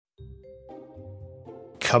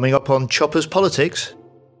Coming up on Choppers Politics.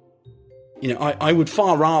 I would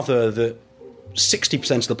far rather that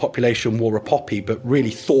 60% of the population wore a poppy but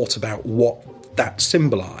really thought about what that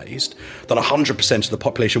symbolised than 100% of the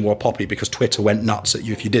population wore a poppy because Twitter went nuts at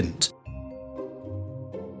you if you didn't.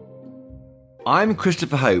 I'm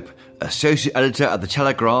Christopher Hope, Associate Editor at The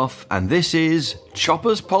Telegraph, and this is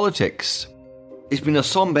Choppers Politics. It's been a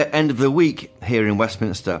sombre end of the week here in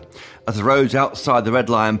Westminster, as the roads outside the Red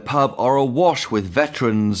Lion pub are awash with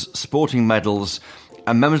veterans sporting medals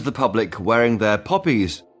and members of the public wearing their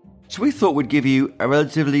poppies. So we thought we'd give you a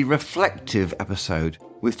relatively reflective episode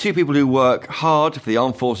with two people who work hard for the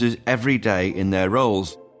armed forces every day in their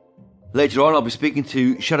roles. Later on, I'll be speaking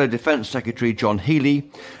to Shadow Defence Secretary John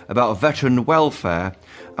Healey about veteran welfare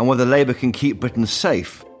and whether Labour can keep Britain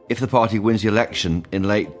safe if the party wins the election in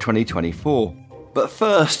late 2024. But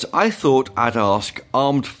first, I thought I'd ask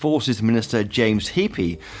Armed Forces Minister James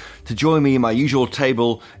Heappey to join me in my usual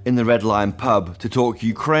table in the Red Lion pub to talk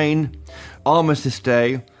Ukraine, Armistice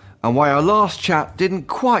Day, and why our last chat didn't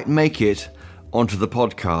quite make it onto the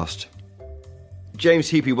podcast.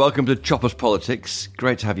 James Heappey, welcome to Choppers Politics.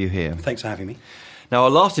 Great to have you here. Thanks for having me. Now, our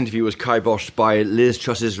last interview was kiboshed by Liz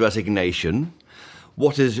Truss's resignation.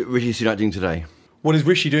 What is Rishi Sunak doing today? What is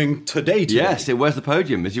Rishi doing today? Yes, where's the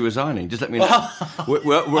podium? Is he resigning? Just let me know.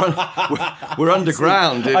 we're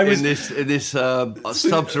underground in this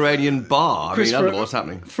subterranean bar. Chris, I don't know what's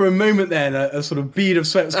happening. For a moment then, a sort of bead of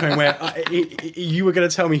sweat was going where you were going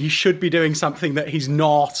to tell me he should be doing something that he's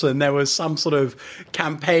not, and there was some sort of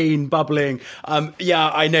campaign bubbling.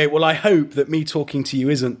 Yeah, I know. Well, I hope that me talking to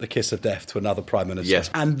you isn't the kiss of death to another Prime Minister.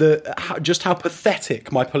 Yes. And just how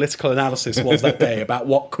pathetic my political analysis was that day about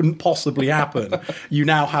what couldn't possibly happen. You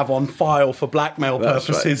now have on file for blackmail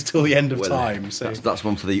purposes till the end of time. So that's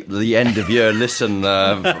one for the end of year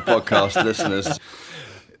podcast listeners.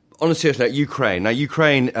 On a serious note, Ukraine. Now,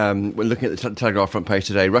 Ukraine, when looking at the Telegraph front page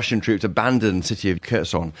today, Russian troops abandoned the city of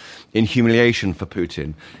Kherson in humiliation for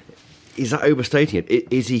Putin. Is that overstating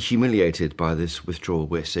it? Is he humiliated by this withdrawal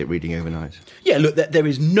we're reading overnight? Yeah, look, there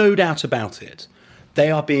is no doubt about it. They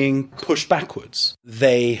are being pushed backwards.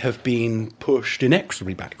 They have been pushed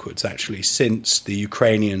inexorably backwards, actually, since the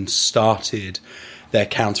Ukrainians started their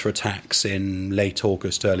counterattacks in late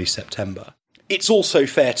August, early September. It's also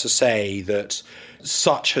fair to say that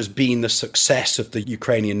such has been the success of the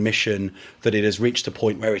Ukrainian mission that it has reached a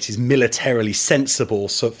point where it is militarily sensible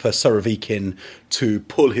for Surovikin to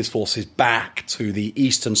pull his forces back to the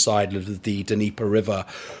eastern side of the Dnieper River,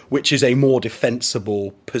 which is a more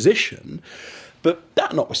defensible position. But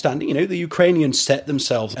that notwithstanding, the Ukrainians set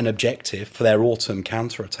themselves an objective for their autumn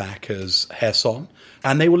counterattack as Kherson,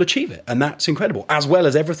 and they will achieve it. And that's incredible, as well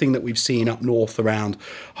as everything that we've seen up north around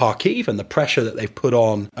Kharkiv and the pressure that they've put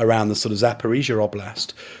on around the sort of Zaporizhia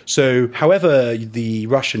Oblast. So however the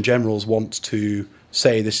Russian generals want to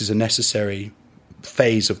say this is a necessary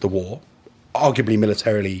phase of the war, arguably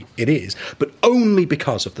militarily it is, but only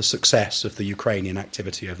because of the success of the Ukrainian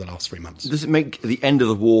activity over the last 3 months. Does it make the end of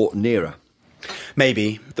the war nearer?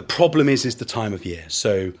 Maybe. The problem is the time of year.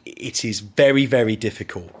 So it is very, very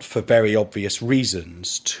difficult for very obvious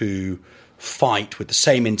reasons to fight with the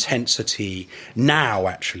same intensity now,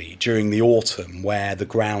 actually, during the autumn where the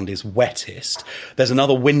ground is wettest. There's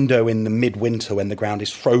another window in the midwinter when the ground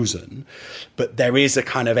is frozen, but there is a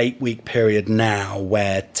kind of 8-week period now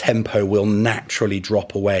where tempo will naturally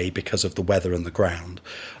drop away because of the weather and the ground.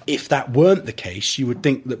 If that weren't the case, you would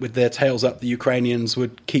think that with their tails up, the Ukrainians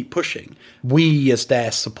would keep pushing. We, as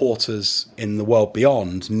their supporters in the world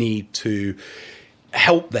beyond, need to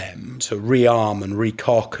help them to rearm and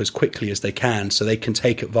recock as quickly as they can so they can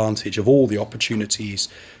take advantage of all the opportunities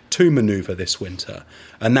to manoeuvre this winter.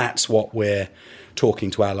 And that's what we're talking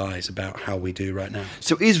to allies about how we do right now.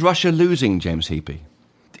 So is Russia losing, James Heappey?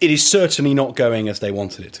 It is certainly not going as they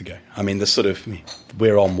wanted it to go. I mean,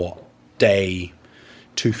 we're on day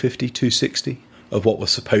 250, 260 of what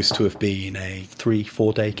was supposed to have been a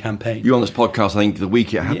 3-4 day campaign. You were on this podcast, I think, the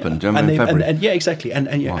week it happened, in February. Yeah, exactly.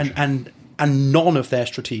 And none of their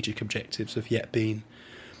strategic objectives have yet been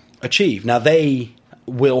achieved. Now, they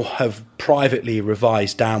will have privately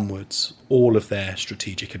revised downwards all of their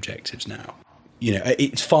strategic objectives now.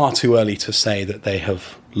 It's far too early to say that they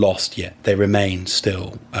have lost yet. They remain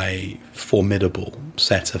still a formidable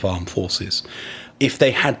set of armed forces. If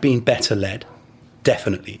they had been better led,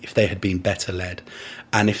 definitely, if they had been better led,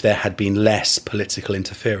 and if there had been less political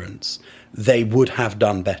interference, they would have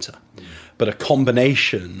done better. But a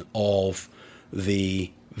combination of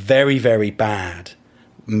the very, very bad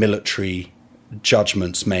military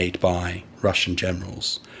judgments made by Russian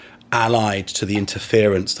generals, allied to the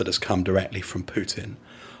interference that has come directly from Putin,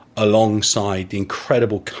 alongside the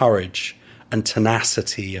incredible courage and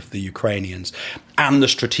tenacity of the Ukrainians and the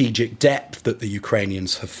strategic depth that the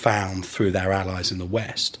Ukrainians have found through their allies in the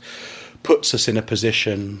West, puts us in a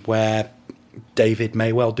position where David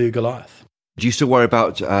may well do Goliath. Do you still worry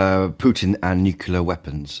about Putin and nuclear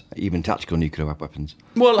weapons, even tactical nuclear weapons?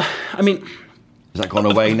 Well, I mean... Has that gone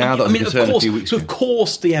away now? That was a concern a few weeks ago. Of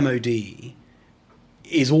course the MOD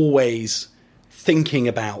is always thinking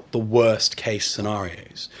about the worst case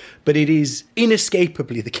scenarios. But it is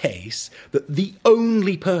inescapably the case that the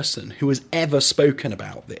only person who has ever spoken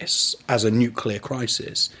about this as a nuclear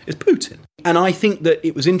crisis is Putin. And I think that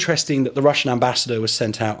it was interesting that the Russian ambassador was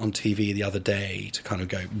sent out on TV the other day to kind of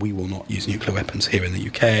go, we will not use nuclear weapons here in the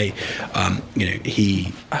UK.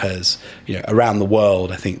 He has, around the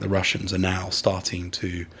world, I think the Russians are now starting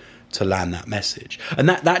to land that message. And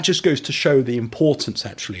that just goes to show the importance,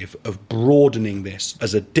 actually, of broadening this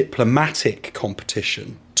as a diplomatic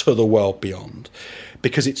competition to the world beyond.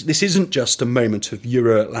 Because this isn't just a moment of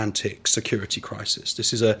Euro-Atlantic security crisis.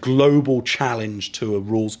 This is a global challenge to a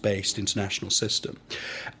rules-based international system.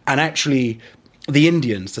 And actually, the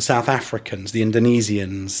Indians, the South Africans, the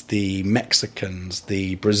Indonesians, the Mexicans,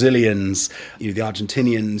 the Brazilians, the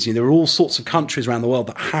Argentinians, there are all sorts of countries around the world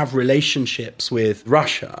that have relationships with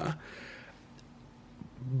Russia,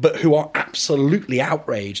 but who are absolutely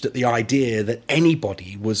outraged at the idea that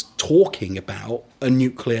anybody was talking about a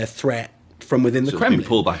nuclear threat from within the Kremlin. It's been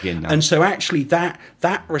pulled back in now. And so actually that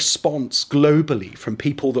response globally from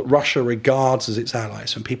people that Russia regards as its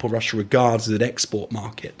allies, from people Russia regards as its export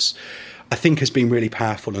markets, I think has been really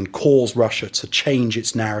powerful and caused Russia to change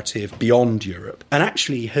its narrative beyond Europe, and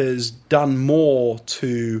actually has done more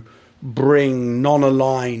to bring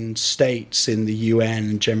non-aligned states in the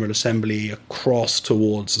UN General Assembly across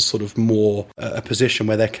towards a sort of more a position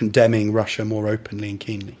where they're condemning Russia more openly and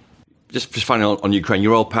keenly. Just finally on Ukraine,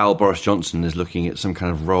 your old pal Boris Johnson is looking at some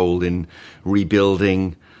kind of role in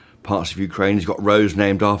rebuilding parts of Ukraine. He's got roads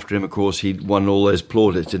named after him. Of course, he won all those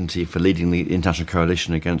plaudits, didn't he, for leading the international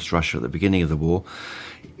coalition against Russia at the beginning of the war.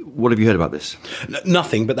 What have you heard about this?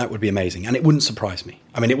 Nothing, but that would be amazing, and it wouldn't surprise me.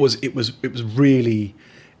 I mean, it was really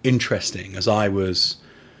interesting as I was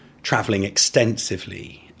travelling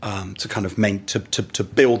extensively to kind of to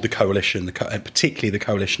build the coalition, particularly the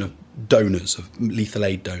coalition of donors, of lethal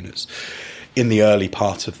aid donors, in the early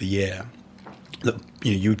part of the year. That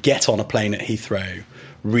you'd get on a plane at Heathrow,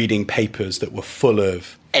 reading papers that were full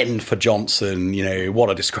of "end for Johnson," what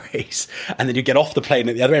a disgrace, and then you get off the plane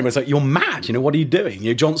at the other end. It's like, you're mad. What are you doing?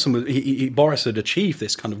 Johnson was Boris had achieved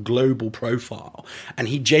this kind of global profile, and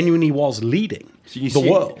he genuinely was leading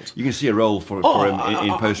world. You can see a role for him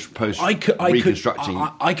in post reconstructing.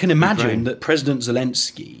 I can imagine Ukraine. that President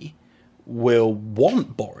Zelensky will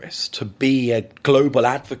want Boris to be a global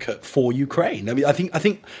advocate for Ukraine. I mean, I think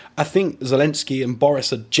Zelensky and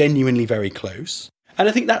Boris are genuinely very close. And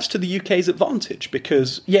I think that's to the UK's advantage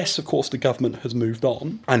because, yes, of course, the government has moved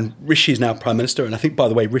on and Rishi is now Prime Minister. And I think, by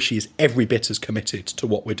the way, Rishi is every bit as committed to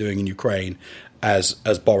what we're doing in Ukraine as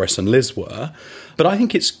Boris and Liz were. But I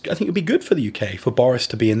think it'd be good for the UK for Boris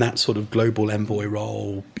to be in that sort of global envoy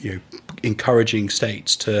role, encouraging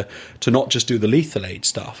states to not just do the lethal aid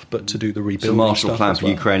stuff, but to do the rebuilding stuff. It's a Marshall Plan for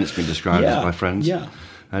Ukraine. It's been described as by friends. Yeah.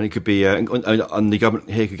 And it could be, and the government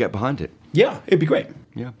here could get behind it. Yeah, it'd be great.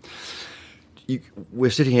 Yeah.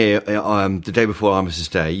 We're sitting here the day before Armistice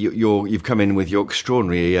Day. You've come in with your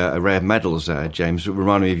extraordinary array of medals, James.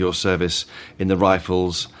 Remind me of your service in the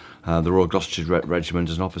Rifles, the Royal Gloucestershire Regiment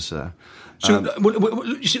as an officer. So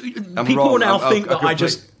people now think that I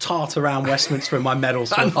just tart around Westminster in my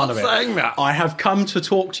medals for the fun of it. I'm not saying that. I have come to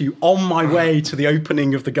talk to you on my way to the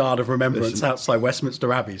opening of the Guard of Remembrance outside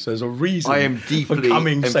Westminster Abbey. So there's a reason I am deeply for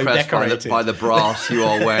coming so impressed decorated by the brass you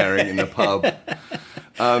are wearing in the pub.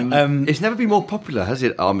 It's never been more popular, has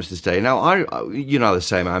it, Armistice Day? Now, the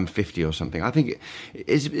same, I'm 50 or something. I think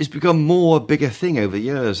it's become more a bigger thing over the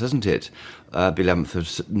years, hasn't it? The 11th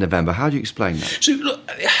of November. How do you explain that? So, look,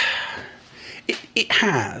 it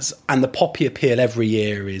has, and the poppy appeal every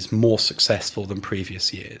year is more successful than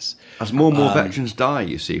previous years. As more and more veterans die,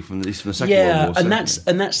 you see, from the Second World War. and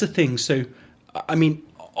that's the thing. So, I mean,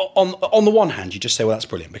 on the one hand, you just say, well, that's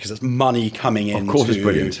brilliant because it's money coming in. Of course, it's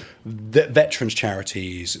brilliant. Veterans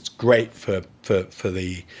charities. It's great for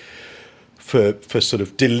sort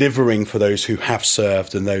of delivering for those who have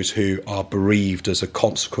served and those who are bereaved as a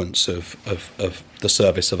consequence of the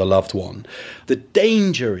service of a loved one. The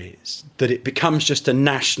danger is that it becomes just a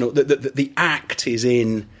national. That the act is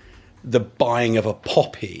in the buying of a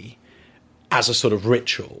poppy as a sort of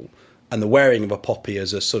ritual, and the wearing of a poppy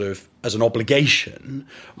as an obligation,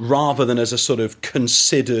 rather than as a sort of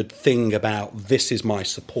considered thing about this is my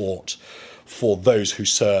support for those who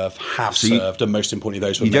serve, served, and most importantly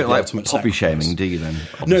those who have made the ultimate sacrifice. You don't like poppy shaming, do you then?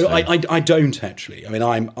 Obviously. No, I don't actually. I mean,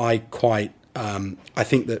 I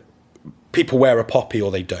think that people wear a poppy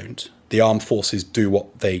or they don't. The armed forces do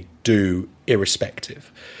what they do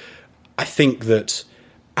irrespective. I think that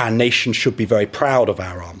our nation should be very proud of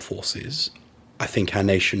our armed forces. I think our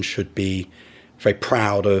nation should be very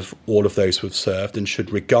proud of all of those who have served and should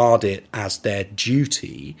regard it as their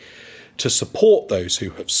duty to support those who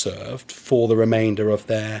have served for the remainder of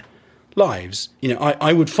their lives.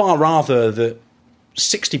 I would far rather that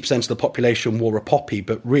 60% of the population wore a poppy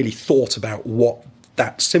but really thought about what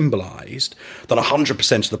that symbolised than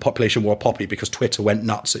 100% of the population wore a poppy because Twitter went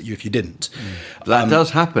nuts at you if you didn't. That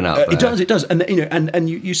does happen out there. It does, and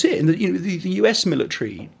you see it in the US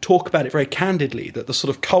military talk about it very candidly, that the sort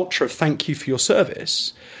of culture of thank you for your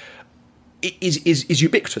service is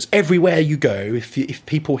ubiquitous. Everywhere you go, if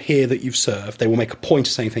people hear that you've served, they will make a point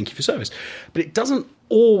of saying thank you for service. But it doesn't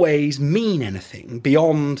always mean anything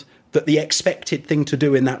beyond that the expected thing to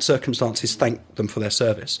do in that circumstance is thank them for their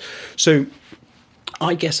service. So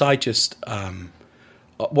I guess I just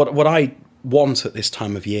what I want at this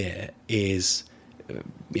time of year is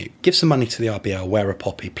give some money to the RBL, wear a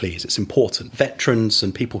poppy, please. It's important. Veterans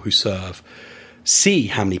and people who serve see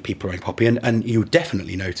how many people are wearing a poppy, and you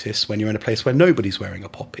definitely notice when you're in a place where nobody's wearing a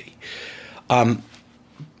poppy.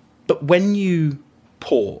 But when you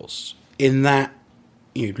pause in that,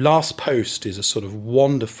 last post is a sort of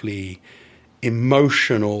wonderfully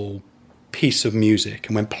emotional piece of music,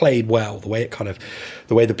 and when played well, the way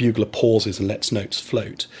the bugler pauses and lets notes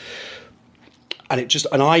float,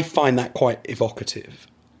 and I find that quite evocative.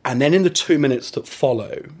 And then in the 2 minutes that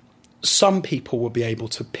follow, some people will be able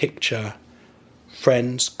to picture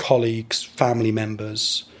friends, colleagues, family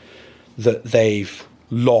members that they've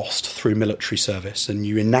lost through military service, and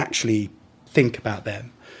you naturally think about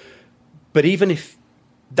them. But even if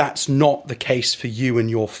that's not the case for you and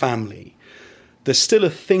your family, there's still a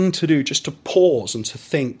thing to do, just to pause and to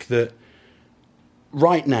think that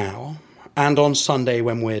right now, and on Sunday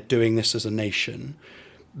when we're doing this as a nation,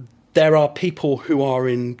 there are people who are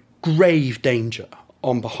in grave danger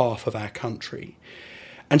on behalf of our country.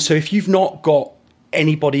 And so if you've not got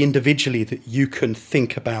anybody individually that you can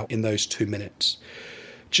think about in those 2 minutes,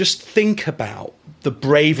 just think about the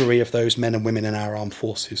bravery of those men and women in our armed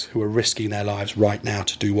forces who are risking their lives right now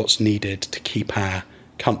to do what's needed to keep our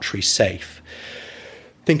country safe.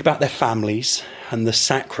 Think about their families and the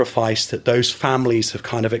sacrifice that those families have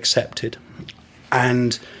kind of accepted,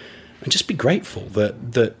 and just be grateful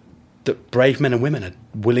that brave men and women are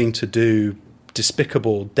willing to do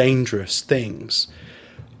despicable, dangerous things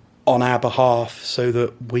on our behalf so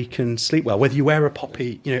that we can sleep well. Whether you wear a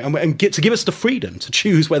poppy, and get to give us the freedom to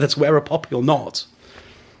choose whether to wear a poppy or not.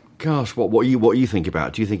 Gosh, what you think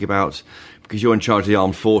about? Do you think about, because you're in charge of the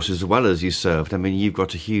armed forces as well as you served? I mean, you've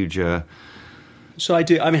got a huge. So I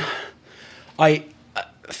do. I mean,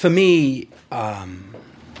 for me,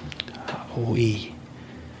 we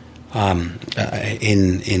in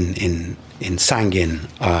Sangin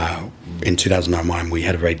in 2009 we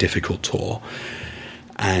had a very difficult tour.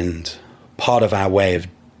 And part of our way of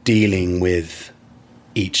dealing with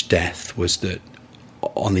each death was that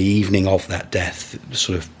on the evening of that death,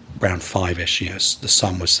 sort of around 5-ish, the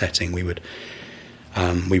sun was setting, we would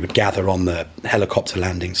gather on the helicopter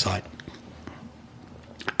landing site.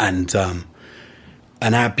 And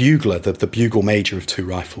our bugler, the bugle major of 2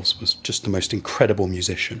 Rifles, was just the most incredible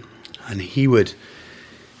musician. And he would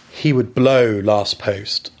blow last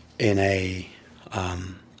post in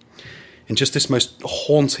just this most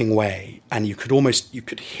haunting way, and you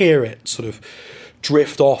could hear it sort of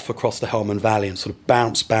drift off across the Helmand Valley and sort of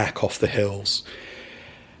bounce back off the hills.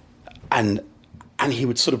 And he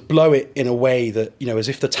would sort of blow it in a way that, as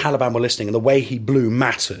if the Taliban were listening, and the way he blew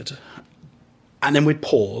mattered. And then we'd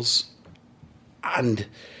pause, and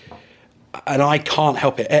I can't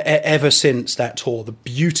help it. Ever since that tour, the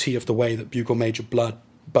beauty of the way that Bugle Major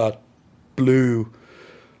Bud blew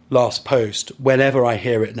last post, whenever I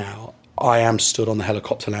hear it now, I am stood on the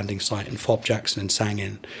helicopter landing site in Fob Jackson and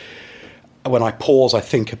Sangin. When I pause, I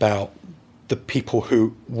think about the people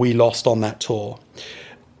who we lost on that tour.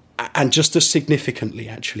 And just as significantly,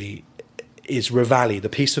 actually, is Reveille, the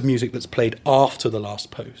piece of music that's played after the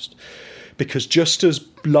last post. Because just as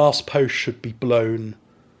last post should be blown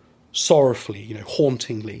sorrowfully,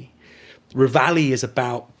 hauntingly, Reveille is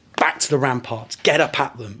about back to the ramparts, get up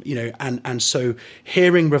at them, and so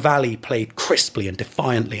hearing Ravalli played crisply and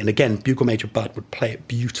defiantly, and again, Bugle Major Bud would play it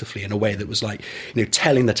beautifully in a way that was like,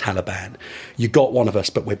 telling the Taliban, you got one of us,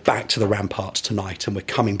 but we're back to the ramparts tonight and we're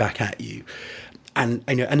coming back at you. And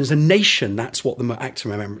as a nation, that's what the Act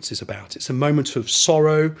of Remembrance is about. It's a moment of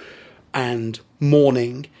sorrow and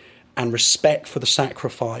mourning and respect for the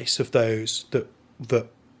sacrifice of those that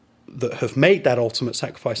have made that ultimate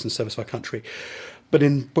sacrifice in service of our country. But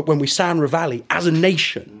when we sound Ravalli, as a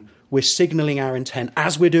nation, we're signalling our intent,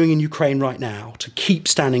 as we're doing in Ukraine right now, to keep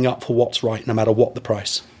standing up for what's right, no matter what the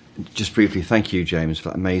price. Just briefly, thank you, James, for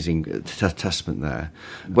that amazing testament there.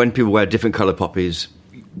 When people wear different colour poppies,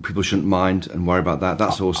 people shouldn't mind and worry about that.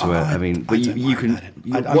 That's also,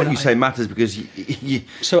 what you say matters because you.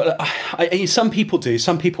 So some people do.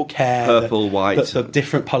 Some people care. Purple, white. That the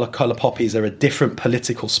different colour poppies are a different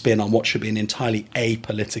political spin on what should be an entirely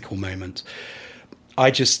apolitical moment.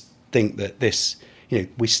 I just think that this,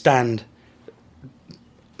 we stand.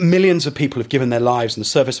 Millions of people have given their lives in the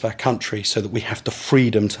service of our country so that we have the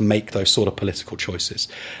freedom to make those sort of political choices.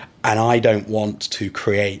 And I don't want to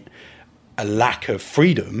create a lack of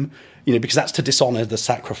freedom, because that's to dishonour the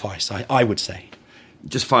sacrifice, I would say.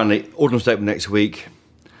 Just finally, Autumn Statement next week,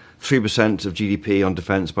 3% of GDP on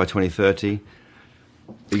defence by 2030.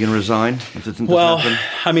 Are you going to resign if it doesn't happen?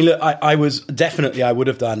 I mean, look, I would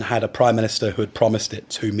have had a Prime Minister who had promised it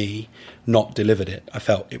to me, not delivered it. I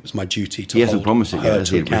felt it was my duty to hold her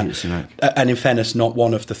to account. And in fairness, not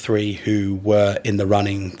one of the three who were in the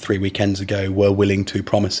running 3 weekends ago were willing to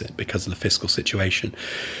promise it because of the fiscal situation.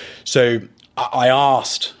 So I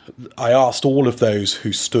asked all of those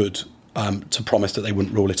who stood to promise that they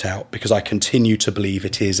wouldn't rule it out, because I continue to believe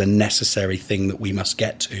it is a necessary thing that we must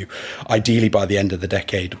get to, ideally by the end of the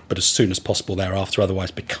decade, but as soon as possible thereafter,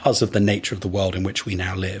 otherwise, because of the nature of the world in which we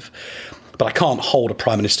now live. But I can't hold a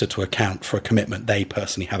Prime Minister to account for a commitment they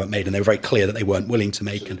personally haven't made, and they were very clear that they weren't willing to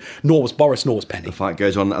make, and nor was Boris, nor was Penny. The fight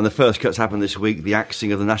goes on, and the first cuts happened this week, the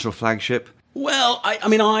axing of the national flagship. Well,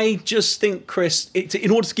 I just think, Chris,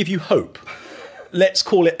 in order to give you hope, let's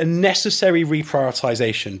call it a necessary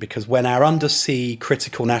reprioritisation, because when our undersea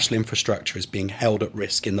critical national infrastructure is being held at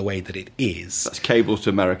risk in the way that it is... That's cables to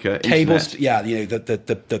America, cables,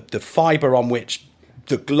 internet. The fibre on which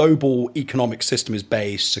the global economic system is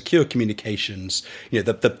based, secure communications,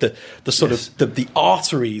 the sort of the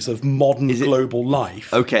arteries of modern global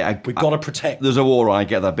life. Okay, we've got to protect. There's a war, I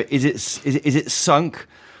get that, but is it sunk,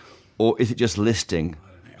 or is it just listing?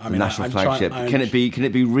 National flagship. Can it be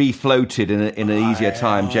refloated in an easier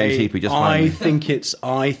time? James Heappey, just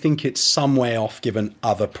I think it's some way off given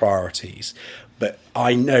other priorities. But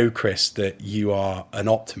I know, Chris, that you are an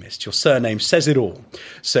optimist. Your surname says it all.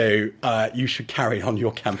 So you should carry on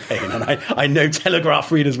your campaign. And I know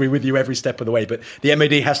Telegraph readers will be with you every step of the way. But the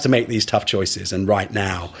MOD has to make these tough choices. And right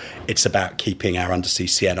now, it's about keeping our undersea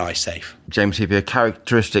CNI safe. James Heappey, a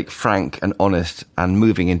characteristic, frank and honest and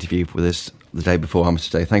moving interview with us the day before Armistice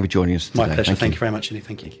Day. Thank you for joining us today. My pleasure. Thank you very much, Andy.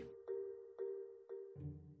 Thank you.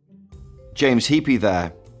 James Heappey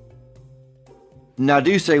there. Now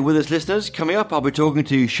do stay with us, listeners. Coming up, I'll be talking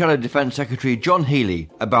to Shadow Defence Secretary John Healey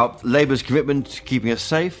about Labour's commitment to keeping us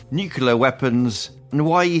safe, nuclear weapons, and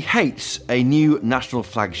why he hates a new national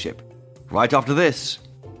flagship. Right after this.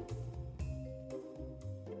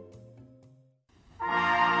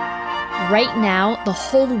 Right now, the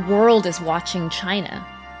whole world is watching China.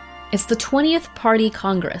 It's the 20th Party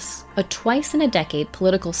Congress, a twice-in-a-decade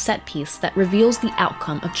political set piece that reveals the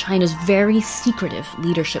outcome of China's very secretive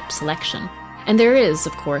leadership selection. And there is,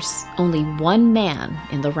 of course, only one man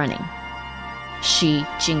in the running: Xi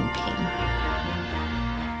Jinping.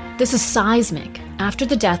 This is seismic. After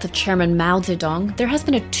the death of Chairman Mao Zedong, there has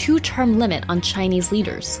been a 2-term limit on Chinese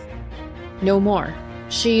leaders. No more.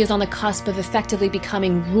 Xi is on the cusp of effectively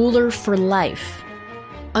becoming ruler for life.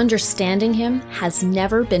 Understanding him has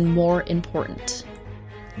never been more important.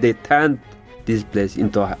 They turned this place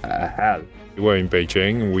into a hell. We're in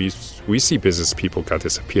Beijing. We see business people get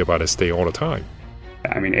disappear by the state all the time.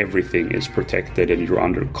 I mean, everything is protected and you're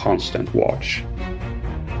under constant watch.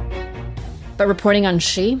 But reporting on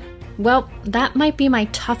Xi? Well, that might be my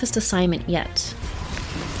toughest assignment yet.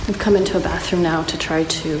 I've come into a bathroom now to try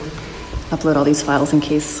to upload all these files in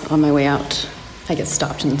case on my way out I get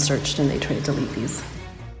stopped and searched and they try to delete these.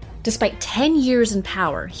 Despite 10 years in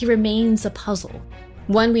power, he remains a puzzle,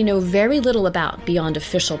 one we know very little about beyond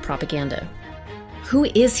official propaganda. Who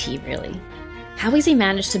is he, really? How has he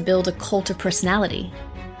managed to build a cult of personality?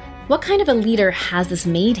 What kind of a leader has this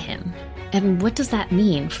made him? And what does that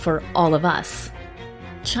mean for all of us?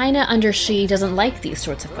 China under Xi doesn't like these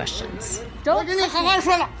sorts of questions. Don't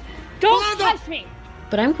touch me!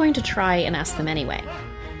 but I'm going to try and ask them anyway.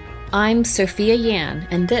 I'm Sophia Yan,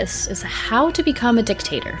 and this is How to Become a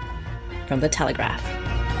Dictator from The Telegraph.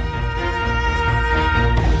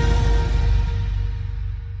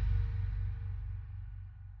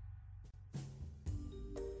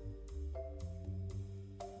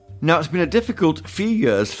 Now, it's been a difficult few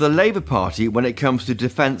years for the Labour Party when it comes to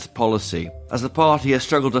defence policy, as the party has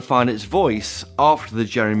struggled to find its voice after the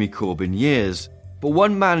Jeremy Corbyn years. But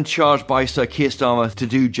one man charged by Sir Keir Starmer to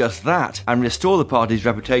do just that and restore the party's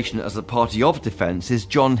reputation as the party of defence is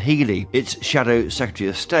John Healey, its Shadow Secretary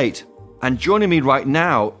of State. And joining me right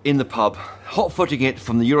now in the pub, hot-footing it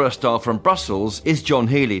from the Eurostar from Brussels, is John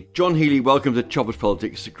Healey. John Healey, welcome to Choppers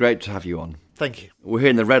Politics. Great to have you on. Thank you. We're here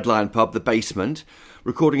in the Red Lion pub, the basement,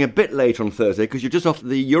 recording a bit late on Thursday because you're just off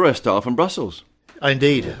the Eurostar from Brussels.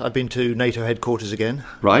 Indeed. I've been to NATO headquarters again.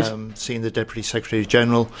 Right. Seen the Deputy Secretary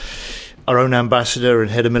General, our own ambassador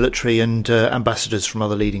and head of military, and ambassadors from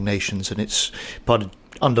other leading nations. And it's part of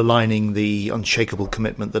underlining the unshakable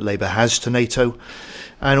commitment that Labour has to NATO,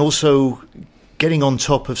 and also getting on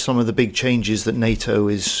top of some of the big changes that NATO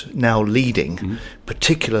is now leading,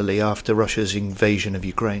 particularly after Russia's invasion of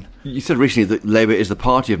Ukraine. You said recently that Labour is the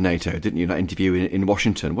party of NATO, didn't you, in that interview in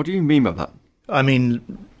Washington? What do you mean by that? I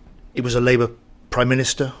mean, it was a Labour Prime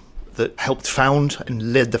Minister that helped found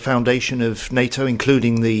and led the foundation of NATO,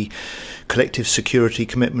 including the collective security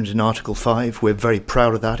commitment in Article 5. We're very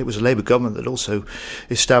proud of that. It was a Labour government that also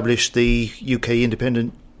established the UK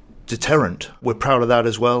independent deterrent. We're proud of that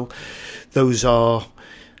as well. Those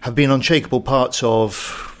have been unshakable parts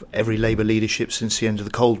of every Labour leadership since the end of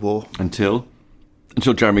the Cold War. Until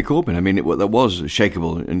Jeremy Corbyn. I mean, that was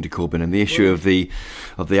shakeable under Corbyn, and the issue of the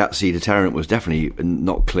at-sea deterrent was definitely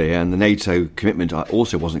not clear, and the NATO commitment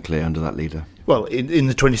also wasn't clear under that leader. Well, in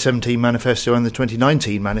the 2017 manifesto and the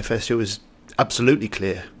 2019 manifesto, it was absolutely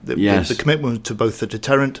clear that the commitment to both the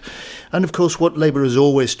deterrent and, of course, what Labour has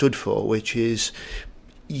always stood for, which is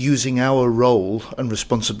using our role and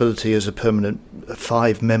responsibility as a permanent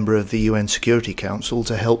 5 member of the UN Security Council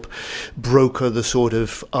to help broker the sort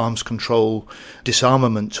of arms control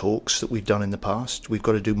disarmament talks that we've done in the past. We've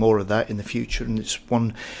got to do more of that in the future, and it's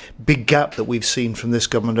one big gap that we've seen from this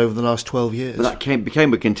government over the last 12 years. But that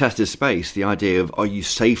became a contested space, the idea of are you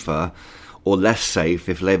safer or less safe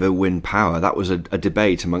if Labour win power. That was a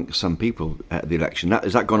debate amongst some people at the election.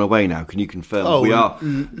 Has that gone away now? Can you confirm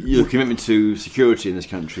your commitment to security in this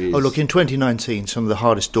country is... Oh, look, in 2019, some of the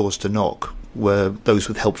hardest doors to knock were those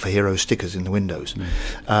with Help for Heroes stickers in the windows.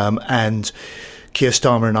 And Keir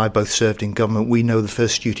Starmer and I both served in government. We know the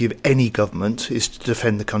first duty of any government is to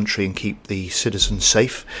defend the country and keep the citizens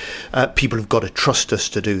safe. People have got to trust us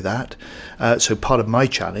to do that. So part of my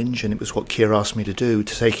challenge, and it was what Keir asked me to do,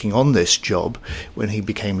 to taking on this job when he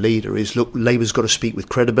became leader, is look, Labour's got to speak with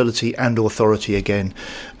credibility and authority again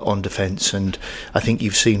on defence. And I think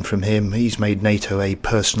you've seen from him, he's made NATO a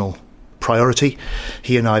personal priority.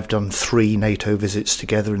 He and I have done 3 NATO visits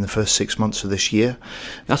together in the first 6 months of this year.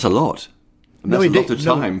 That's a lot. And that's a lot of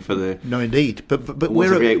time for the... No, indeed. But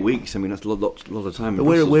we're every 8 weeks. I mean, that's a lot of time. But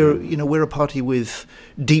we're a party with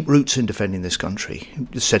deep roots in defending this country,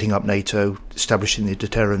 setting up NATO, establishing the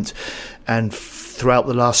deterrent, and throughout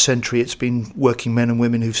the last century, it's been working men and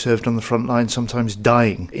women who've served on the front line, sometimes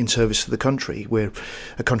dying in service to the country. We're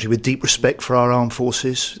a country with deep respect for our armed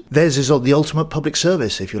forces. Theirs is the ultimate public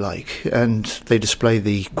service, if you like, and they display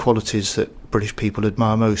the qualities that British people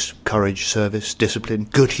admire most: courage, service, discipline,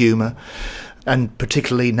 good humour. And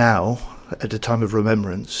particularly now, at a time of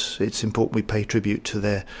remembrance, it's important we pay tribute to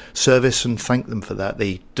their service and thank them for that.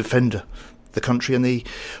 They defend the country, and they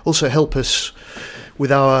also help us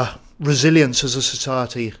with our resilience as a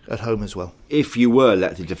society at home as well. If you were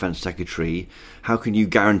elected Defence Secretary, how can you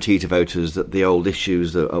guarantee to voters that the old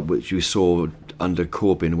issues which you saw under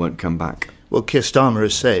Corbyn won't come back? Well, Keir Starmer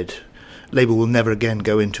has said Labour will never again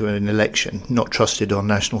go into an election not trusted on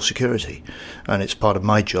national security, and it's part of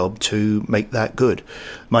my job to make that good.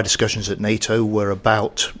 My discussions at NATO were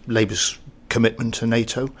about Labour's commitment to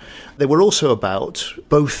NATO. They were also about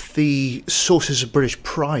both the sources of British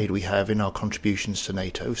pride we have in our contributions to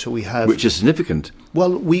NATO. So we have, which is significant.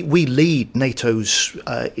 Well, we lead NATO's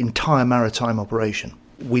entire maritime operation.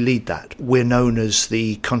 We lead that. We're known as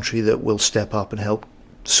the country that will step up and help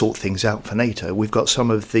sort things out for NATO. We've got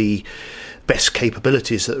some of the best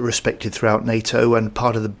capabilities that are respected throughout NATO, and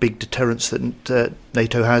part of the big deterrence that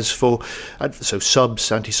NATO has for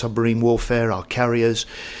subs, anti-submarine warfare, our carriers.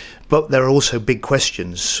 But there are also big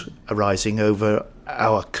questions arising over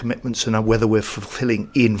our commitments and whether we're fulfilling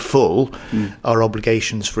in full our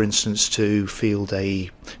obligations, for instance, to field a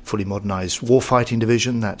fully modernised warfighting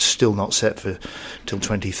division. That's still not set for till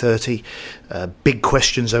 2030. Big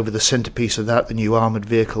questions over the centrepiece of that, the new armoured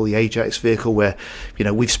vehicle, the Ajax vehicle, where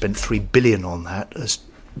we've spent $3 billion on that as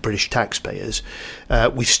British taxpayers.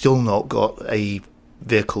 We've still not got a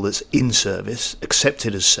vehicle that's in service,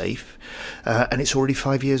 accepted as safe, and it's already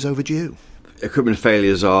 5 years overdue. Equipment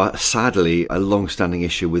failures are sadly a long-standing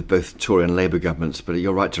issue with both Tory and Labour governments, but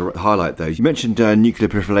you're right to highlight those. You mentioned nuclear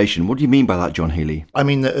proliferation. What do you mean by that, John Healey? I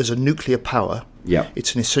mean that as a nuclear power,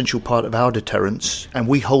 it's an essential part of our deterrence, and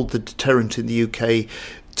we hold the deterrent in the UK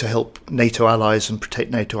to help NATO allies and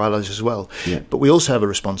protect NATO allies as well. Yeah. But we also have a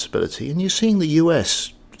responsibility, and you're seeing the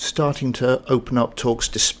US starting to open up talks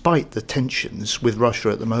despite the tensions with Russia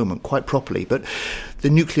at the moment quite properly. But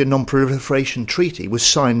the Nuclear Non-Proliferation Treaty was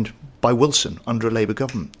signed by Wilson under a Labour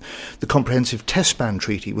government. The Comprehensive Test Ban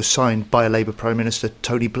Treaty was signed by a Labour Prime Minister,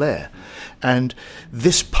 Tony Blair. And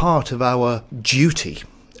this part of our duty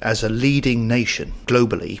as a leading nation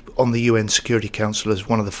globally on the UN Security Council as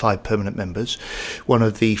one of the 5 permanent members, one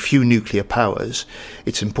of the few nuclear powers,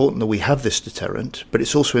 it's important that we have this deterrent, but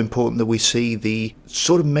it's also important that we see the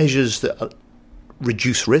sort of measures that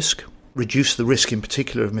reduce the risk in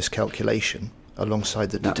particular of miscalculation, alongside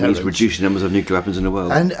the deterrence. That means reducing numbers of nuclear weapons in the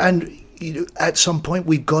world. And at some point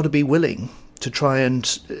we've got to be willing to try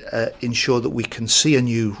and ensure that we can see a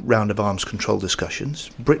new round of arms control discussions.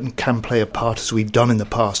 Britain can play a part, as we've done in the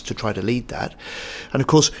past, to try to lead that. And of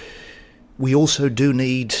course, we also do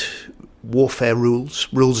need warfare rules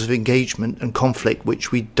of engagement and conflict,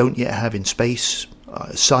 which we don't yet have in space,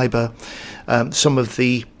 cyber, some of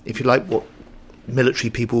the, if you like, what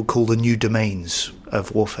military people call the new domains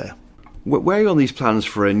of warfare. Where are you on these plans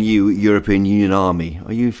for a new European Union army?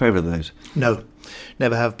 Are you in favour of those? No,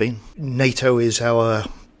 never have been. NATO is our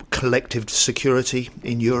collective security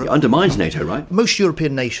in Europe. It undermines NATO, right? Most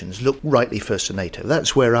European nations look rightly first to NATO.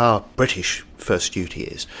 That's where our British first duty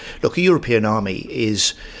is. Look, a European army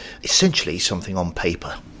is essentially something on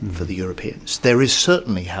paper for the Europeans. There is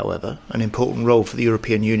certainly, however, an important role for the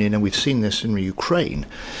European Union, and we've seen this in Ukraine,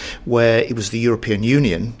 where it was the European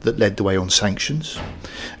Union that led the way on sanctions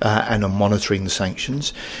and on monitoring the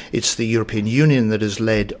sanctions. It's the European Union that has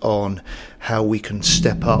led on how we can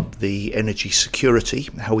step up the energy security,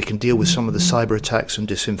 how we can deal with some of the cyber attacks and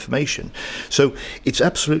disinformation. So it's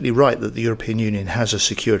absolutely right that the European Union has a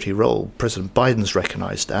security role. President Biden's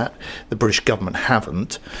recognised that. The British government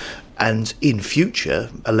haven't. And in future,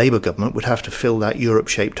 a Labour government would have to fill that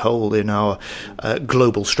Europe-shaped hole in our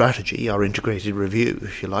global strategy, our integrated review,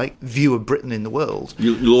 if you like, view of Britain in the world.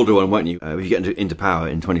 You'll order one, won't you? If you get into power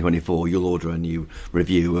in 2024, you'll order a new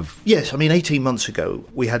review of... Yes, I mean, 18 months ago,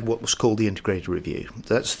 we had what was called the integrated review.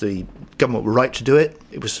 That's the government were right to do it.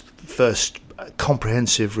 It was first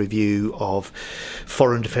comprehensive review of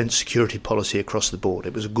foreign defence security policy across the board.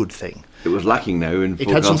 It was a good thing. It was lacking, though, in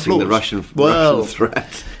forecasting the Russian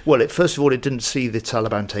threat. Well, first of all, it didn't see the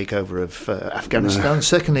Taliban takeover of Afghanistan. No.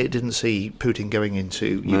 Secondly, it didn't see Putin going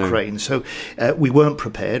into Ukraine. So we weren't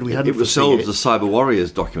prepared. It was sold as a Cyber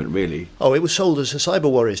Warriors document, really. Oh, it was sold as a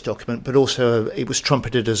Cyber Warriors document, but also it was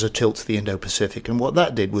trumpeted as a tilt to the Indo-Pacific. And what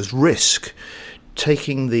that did was risk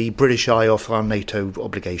taking the British eye off our NATO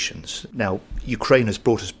obligations. Now, Ukraine has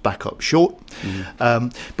brought us back up short,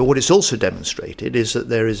 but what it's also demonstrated is that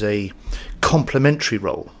there is a complementary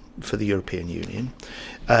role for the European Union.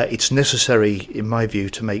 It's necessary, in my view,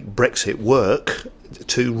 to make Brexit work,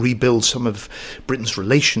 to rebuild some of Britain's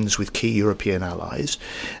relations with key European allies,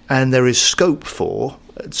 and there is scope for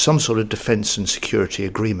some sort of defence and security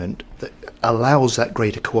agreement that allows that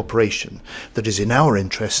greater cooperation that is in our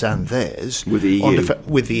interests and theirs with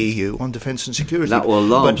the EU on defence and security. That will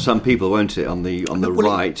alarm some people, won't it, on the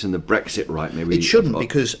right and the Brexit right? Maybe it shouldn't,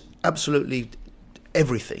 because absolutely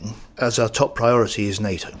everything as our top priority is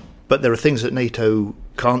NATO. But there are things that NATO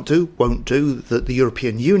can't do, won't do, that the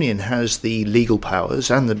European Union has the legal powers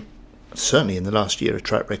and certainly in the last year a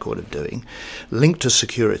track record of doing, linked to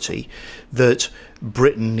security, that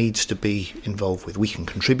Britain needs to be involved with. We can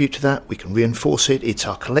contribute to that, we can reinforce it. It's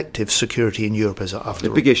our collective security in Europe after all. The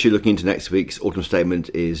big issue looking into next week's autumn statement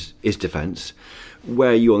is defence.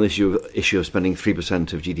 Where are you on this issue of spending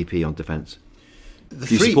 3% of GDP on defence?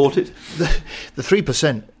 Do you support it? The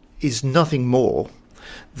 3% is nothing more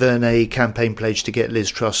than a campaign pledge to get Liz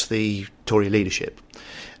Truss the Tory leadership.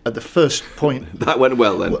 At the first point... That went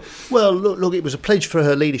well, then. Well, look, it was a pledge for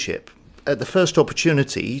her leadership. At the first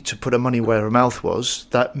opportunity to put her money where her mouth was,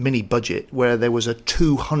 that mini budget where there was a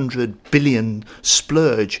 200 billion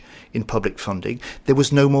splurge in public funding, there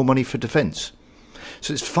was no more money for defence.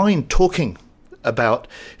 So it's fine talking about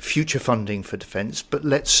future funding for defence, but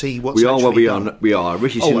let's see what's we are actually where we done. are. We are.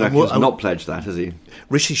 Rishi Sunak has not pledged that, has he?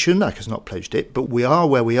 Rishi Sunak has not pledged it, but we are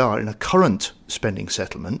where we are in a current spending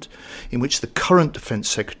settlement in which the current Defence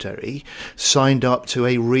Secretary signed up to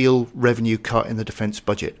a real revenue cut in the defence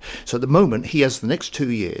budget. So at the moment, he has the next 2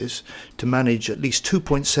 years to manage at least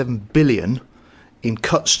 2.7 billion in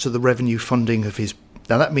cuts to the revenue funding of his.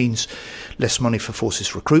 Now that means less money for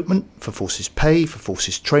forces recruitment, for forces pay, for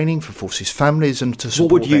forces training, for forces families, and to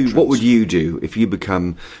support veterans. What would you do if you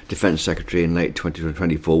become Defence Secretary in late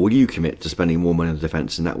 2024? Will you commit to spending more money on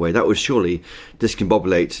defence in that way? That would surely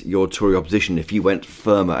discombobulate your Tory opposition if you went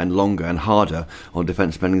firmer and longer and harder on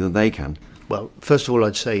defence spending than they can. Well, first of all,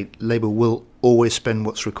 I'd say Labour will always spend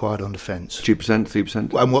what's required on defence. 2%,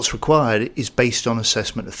 3%? And what's required is based on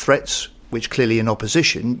assessment of threats, which clearly in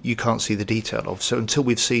opposition you can't see the detail of. So until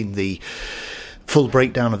we've seen the full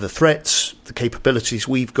breakdown of the threats, the capabilities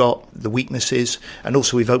we've got, the weaknesses, and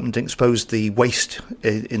also we've opened and exposed the waste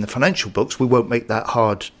in the financial books, we won't make that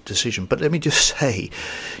hard decision. But let me just say,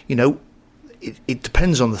 it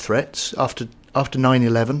depends on the threats. After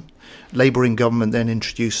 9/11, Labour in government then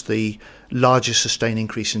introduced the largest sustained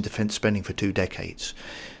increase in defence spending for 2 decades.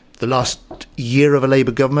 The last year of a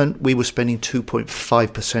Labour government, we were spending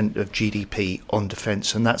 2.5% of GDP on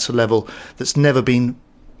defence, and that's a level that's never been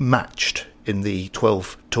matched in the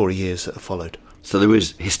 12 Tory years that have followed. So there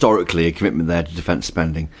is historically a commitment there to defence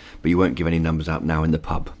spending, but you won't give any numbers out now in the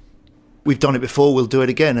pub. We've done it before, we'll do it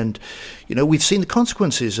again. And, we've seen the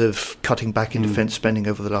consequences of cutting back in defence spending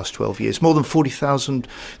over the last 12 years. More than 40,000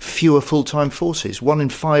 fewer full-time forces. 1 in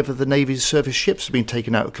 5 of the Navy's service ships have been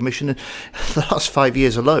taken out of commission. And the last 5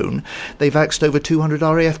 years alone, they've axed over 200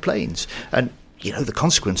 RAF planes. And, the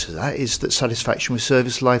consequence of that is that satisfaction with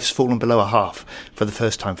service life's fallen below a half for the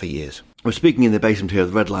first time for years. We're speaking in the basement here of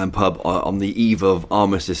the Red Lion pub on the eve of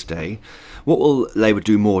Armistice Day. What will Labour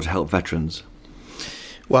do more to help veterans?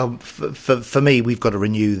 Well, for me, we've got to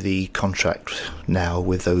renew the contract now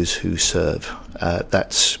with those who serve.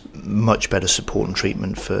 That's much better support and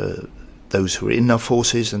treatment for those who are in our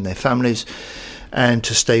forces and their families, and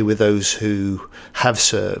to stay with those who have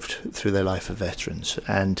served through their life of veterans.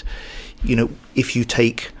 And, if you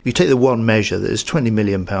take the one measure that is £20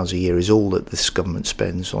 million a year is all that this government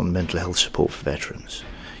spends on mental health support for veterans,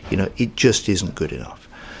 it just isn't good enough.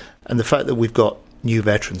 And the fact that we've got new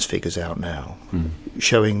veterans figures out now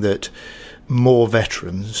showing that more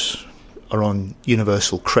veterans are on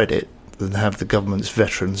universal credit than have the government's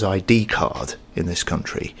veterans ID card in this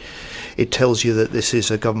country. It tells you that this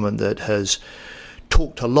is a government that has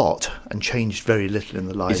talked a lot and changed very little in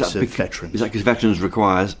the lives of veterans. Is that because veterans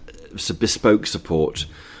require bespoke support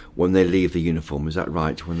when they leave the uniform? Is that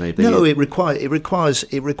right? No, it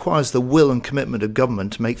requires the will and commitment of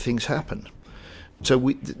government to make things happen.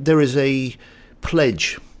 So there is a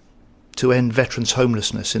pledge to end veterans'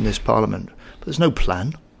 homelessness in this Parliament. But there's no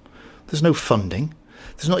plan, there's no funding,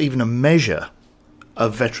 there's not even a measure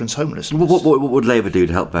of veterans' homelessness. What would Labour do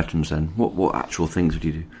to help veterans then? What actual things would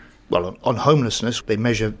you do? Well, on homelessness, they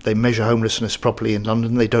measure homelessness properly in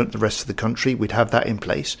London. They don't the rest of the country. We'd have that in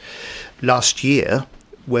place. Last year,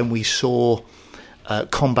 when we saw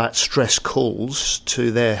combat stress calls to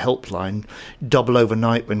their helpline double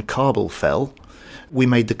overnight when Kabul fell, we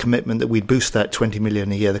made the commitment that we'd boost that 20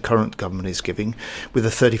 million a year the current government is giving with a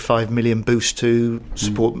 35 million boost to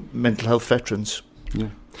support mental health veterans. Yeah.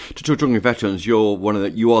 Talking of veterans, you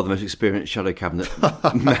are the most experienced shadow cabinet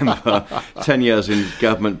member. 10 years in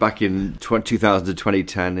government, back in 2000 to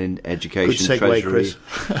 2010 in education, Good segue, treasury, Chris.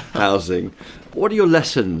 housing. What are your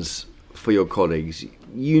lessons for your colleagues?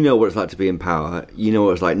 You know what it's like to be in power. You know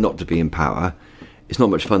what it's like not to be in power. It's not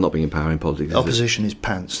much fun not being in power in politics. Opposition is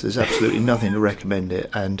pants. There's absolutely nothing to recommend it.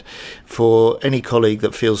 And for any colleague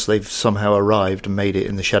that feels they've somehow arrived and made it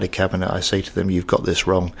in the shadow cabinet, I say to them, you've got this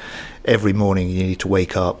wrong. Every morning you need to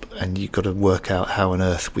wake up and you've got to work out how on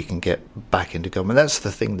earth we can get back into government. That's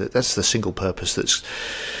the single purpose that's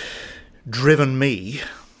driven me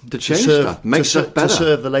to change stuff, make stuff better. To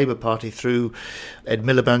serve the Labour Party through Ed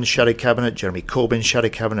Miliband's shadow cabinet, Jeremy Corbyn's shadow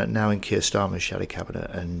cabinet, now in Keir Starmer's shadow cabinet.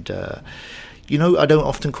 And I don't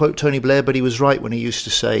often quote Tony Blair, but he was right when he used to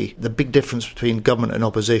say the big difference between government and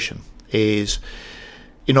opposition is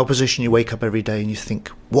in opposition you wake up every day and you think,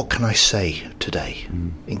 what can I say today?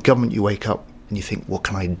 In government you wake up and you think, what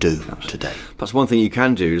can I do today? Perhaps one thing you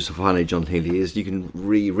can do, just finally, John Healey, is you can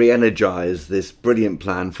re-energise this brilliant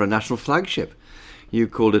plan for a national flagship. You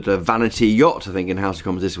called it a vanity yacht, I think, in House of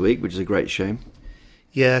Commons this week, which is a great shame.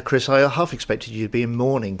 Yeah, Chris, I half expected you to be in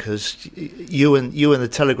mourning because you and the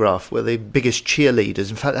Telegraph were the biggest cheerleaders,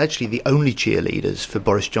 in fact, actually the only cheerleaders for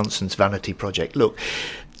Boris Johnson's vanity project. Look,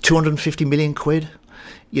 250 million quid,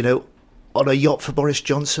 on a yacht for Boris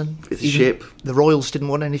Johnson. It's a ship. The Royals didn't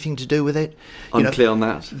want anything to do with it. Unclear on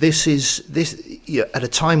that. This at a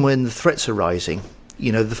time when the threats are rising.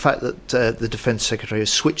 The fact that the Defence Secretary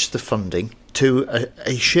has switched the funding to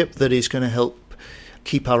a ship that is going to help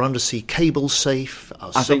keep our undersea cables safe.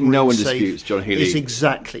 I think no one disputes, John Healey. Is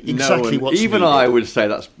exactly what's even needed. I would say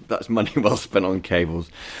that's money well spent on cables.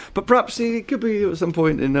 But perhaps it could be at some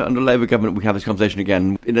point under Labour government we can have this conversation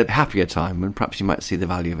again in a happier time, and perhaps you might see the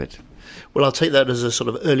value of it. Well, I'll take that as a sort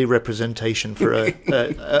of early representation for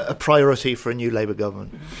a priority for a new Labour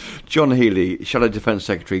government. John Healey, Shadow Defence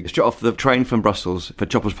Secretary, straight off the train from Brussels for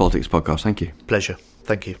Choppers Politics podcast. Thank you. Pleasure.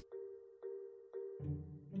 Thank you.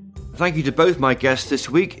 Thank you to both my guests this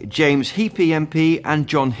week, James Heapy MP and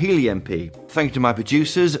John Healey MP. Thank you to my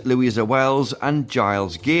producers, Louisa Wells and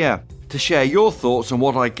Giles Gear. To share your thoughts on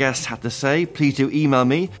what our guests had to say, please do email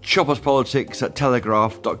me,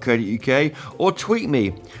 chopperspolitics@telegraph.co.uk, or tweet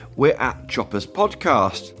me. We're at Choppers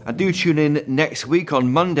Podcast. And do tune in next week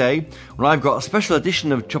on Monday, when I've got a special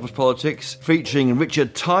edition of Choppers Politics featuring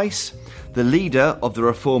Richard Tice, the leader of the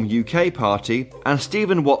Reform UK Party, and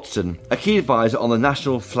Stephen Watson, a key advisor on the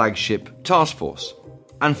National Flagship Task Force.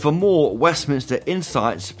 And for more Westminster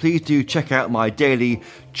insights, please do check out my daily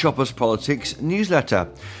Choppers Politics newsletter.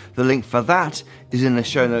 The link for that is in the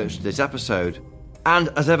show notes of this episode. And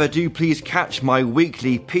as ever, do please catch my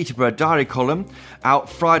weekly Peterborough Diary column, out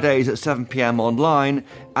Fridays at 7 p.m. online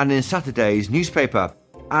and in Saturday's newspaper.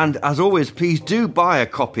 And as always, please do buy a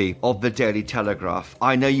copy of the Daily Telegraph.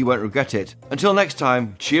 I know you won't regret it. Until next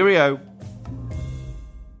time, cheerio.